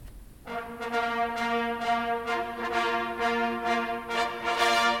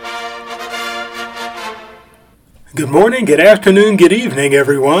Good morning, good afternoon, good evening,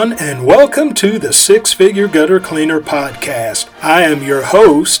 everyone, and welcome to the Six Figure Gutter Cleaner Podcast. I am your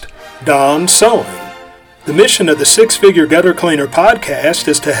host, Don Sowing. The mission of the Six Figure Gutter Cleaner Podcast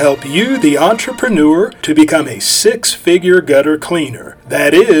is to help you, the entrepreneur, to become a six-figure gutter cleaner.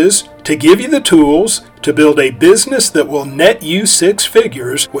 That is, to give you the tools to build a business that will net you six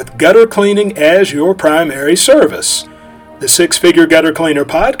figures with gutter cleaning as your primary service. The Six Figure Gutter Cleaner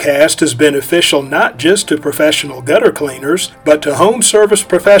Podcast is beneficial not just to professional gutter cleaners, but to home service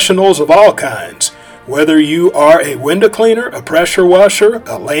professionals of all kinds. Whether you are a window cleaner, a pressure washer,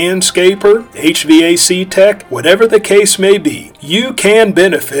 a landscaper, HVAC tech, whatever the case may be, you can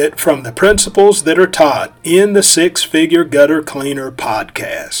benefit from the principles that are taught in the Six Figure Gutter Cleaner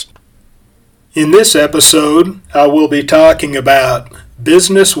Podcast. In this episode, I will be talking about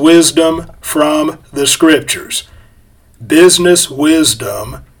business wisdom from the Scriptures. Business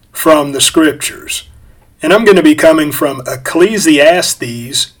wisdom from the Scriptures. And I'm going to be coming from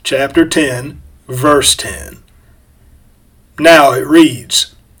Ecclesiastes chapter 10, verse 10. Now it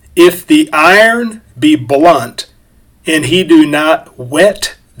reads, "If the iron be blunt, and he do not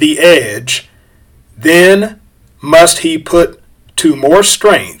whet the edge, then must he put to more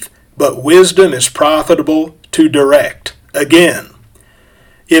strength, but wisdom is profitable to direct." Again,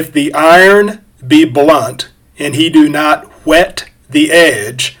 if the iron be blunt, and he do not whet the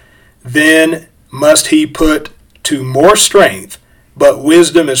edge, then must he put to more strength, but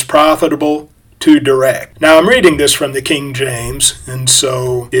wisdom is profitable to direct. Now I'm reading this from the King James, and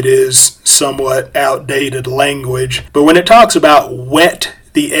so it is somewhat outdated language, but when it talks about whet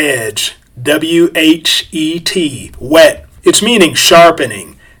the edge, W-H-E-T, whet, it's meaning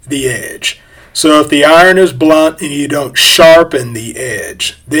sharpening the edge. So if the iron is blunt and you don't sharpen the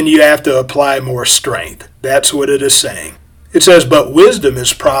edge, then you have to apply more strength. That's what it is saying. It says, but wisdom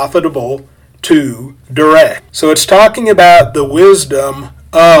is profitable to direct. So it's talking about the wisdom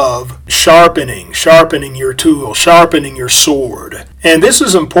of sharpening your tool, sharpening your sword. And this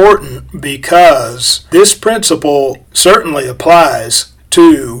is important because this principle certainly applies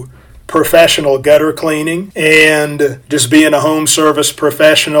to professional gutter cleaning and just being a home service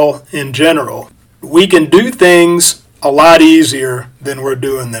professional in general. We can do things a lot easier than we're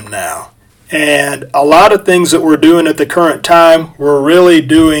doing them now. And a lot of things that we're doing at the current time, we're really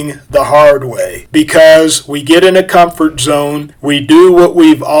doing the hard way because we get in a comfort zone, we do what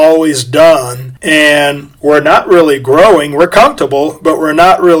we've always done, and we're not really growing. We're comfortable, but we're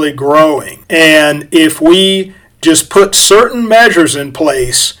not really growing. And if we just put certain measures in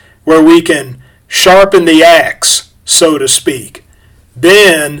place where we can sharpen the axe, so to speak,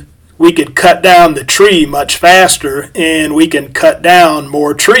 then we could cut down the tree much faster and we can cut down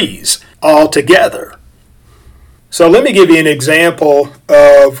more trees altogether. So let me give you an example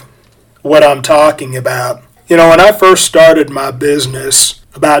of what I'm talking about. You know, when I first started my business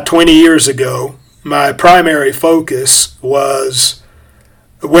about 20 years ago, my primary focus was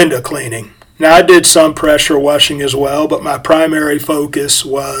window cleaning. Now, I did some pressure washing as well, but my primary focus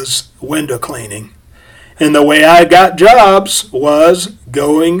was window cleaning. And the way I got jobs was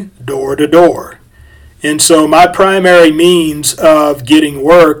going door to door. And so my primary means of getting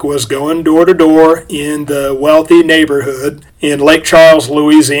work was going door to door in the wealthy neighborhood in Lake Charles,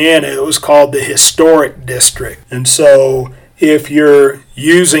 Louisiana. It was called the Historic District. And so if you're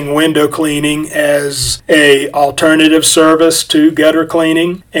using window cleaning as a alternative service to gutter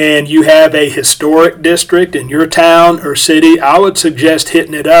cleaning and you have a historic district in your town or city, I would suggest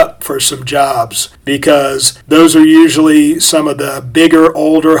hitting it up for some jobs because those are usually some of the bigger,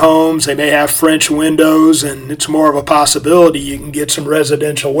 older homes. They may have French windows, and it's more of a possibility you can get some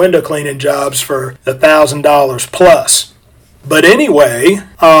residential window cleaning jobs for $1,000 plus. But anyway,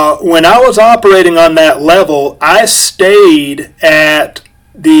 when I was operating on that level, I stayed at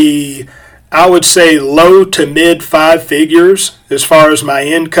the, I would say, low to mid five figures as far as my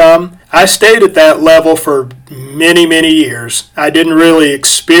income. I stayed at that level for many, many years. I didn't really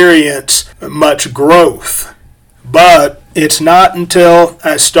experience much growth. But it's not until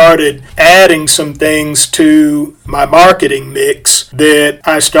I started adding some things to my marketing mix that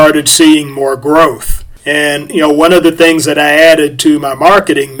I started seeing more growth. And, you know, one of the things that I added to my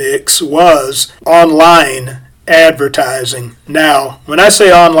marketing mix was online advertising. Now, when I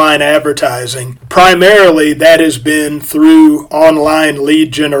say online advertising, primarily that has been through online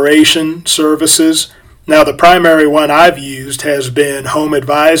lead generation services. Now, the primary one I've used has been Home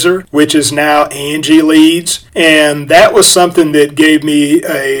Advisor, which is now Angie Leads. And that was something that gave me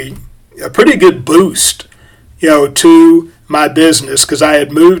a pretty good boost, you know, to my business because I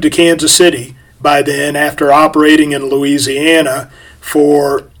had moved to Kansas City by then after operating in Louisiana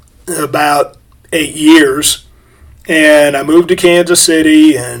for about 8 years. and I moved to Kansas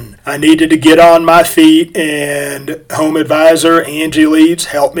City, and I needed to get on my feet, and Home Advisor Angie Leeds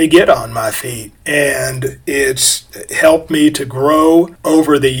helped me get on my feet. And it's helped me to grow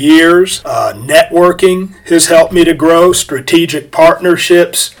over the years. Networking has helped me to grow. Strategic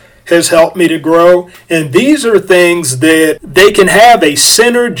partnerships has helped me to grow. And these are things that they can have a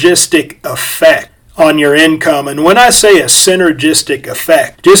synergistic effect on your income. And when I say a synergistic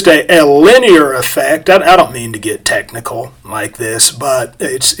effect, just a linear effect, I don't mean to get technical like this, but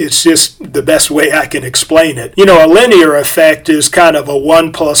it's just the best way I can explain it. You know, a linear effect is kind of a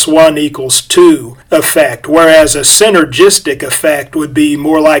 1 + 1 = 2 effect, whereas a synergistic effect would be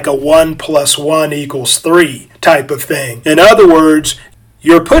more like a 1 + 1 = 3 type of thing. In other words,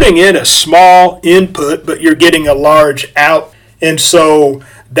 you're putting in a small input, but you're getting a large out. And so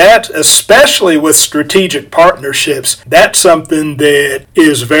that, especially with strategic partnerships, that's something that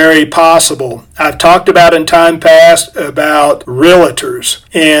is very possible. I've talked about in time past about realtors,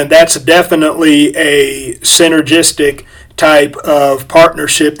 and that's definitely a synergistic type of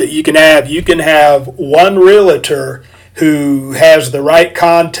partnership that you can have. You can have one realtor who has the right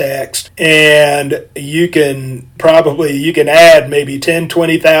context, and you can add maybe $10,000,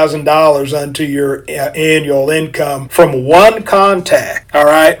 $20,000 onto your annual income from one contact, all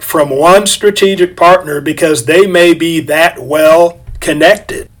right, from one strategic partner, because they may be that well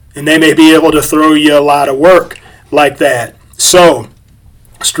connected, and they may be able to throw you a lot of work like that. So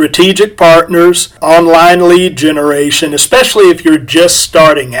strategic partners, online lead generation, especially if you're just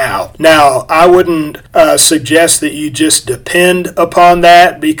starting out. Now, I wouldn't suggest that you just depend upon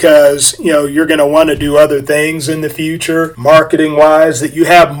that, because you're going to want to do other things in the future, marketing-wise, that you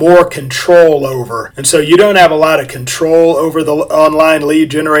have more control over. And so you don't have a lot of control over the online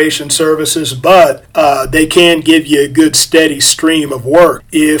lead generation services, but they can give you a good steady stream of work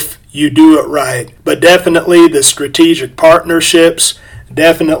if you do it right. But definitely the strategic partnerships,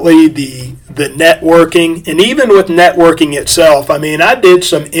 definitely the networking, and even with networking itself, I mean, I did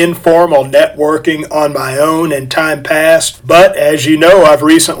some informal networking on my own in time past, but as you know, I've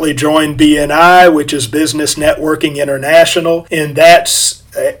recently joined BNI, which is Business Networking International, and that's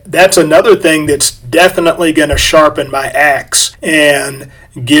another thing that's definitely going to sharpen my axe and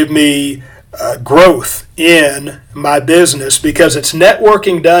give me growth in my business, because it's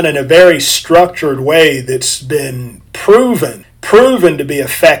networking done in a very structured way that's been proven to be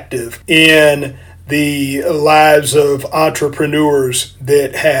effective in the lives of entrepreneurs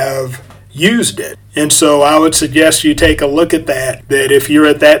that have used it. And so I would suggest you take a look at that if you're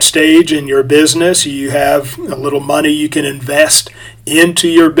at that stage in your business, you have a little money you can invest into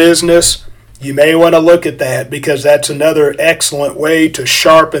your business, you may want to look at that, because that's another excellent way to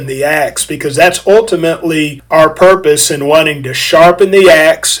sharpen the axe, because that's ultimately our purpose in wanting to sharpen the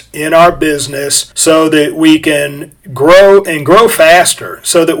axe in our business so that we can grow and grow faster,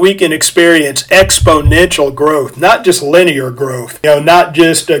 so that we can experience exponential growth, not just linear growth, not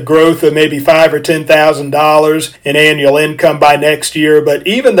just a growth of maybe $5,000 or $10,000 in annual income by next year, but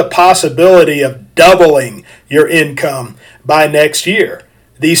even the possibility of doubling your income by next year.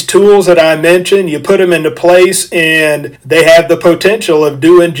 These tools that I mentioned, you put them into place, and they have the potential of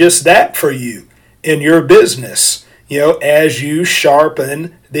doing just that for you in your business, as you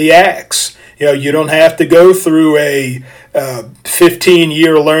sharpen the axe. You don't have to go through a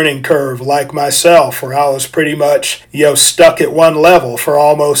 15-year learning curve like myself, where I was pretty much, stuck at one level for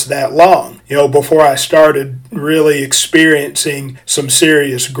almost that long, before I started really experiencing some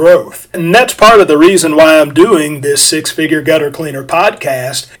serious growth. And that's part of the reason why I'm doing this Six-Figure Gutter Cleaner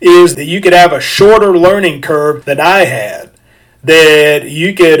podcast, is that you could have a shorter learning curve than I had, that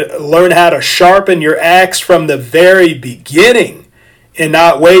you could learn how to sharpen your axe from the very beginning, and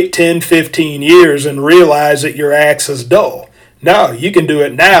not wait 10, 15 years and realize that your axe is dull. No, you can do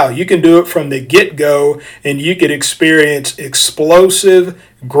it now. You can do it from the get-go, and you could experience explosive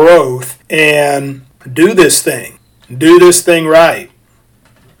growth and do this thing right.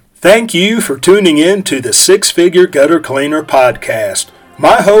 Thank you for tuning in to the Six-Figure Gutter Cleaner podcast.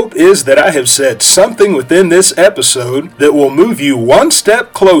 My hope is that I have said something within this episode that will move you one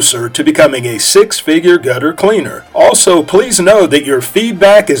step closer to becoming a six-figure gutter cleaner. Also, please know that your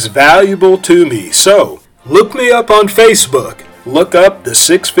feedback is valuable to me. So, look me up on Facebook. Look up the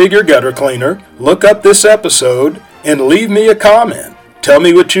Six-Figure Gutter Cleaner. Look up this episode and leave me a comment. Tell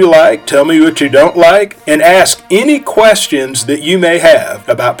me what you like, tell me what you don't like, and ask any questions that you may have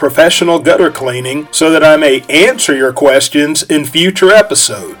about professional gutter cleaning so that I may answer your questions in future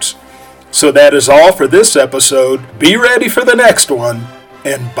episodes. So that is all for this episode. Be ready for the next one,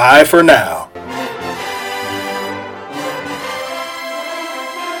 and bye for now.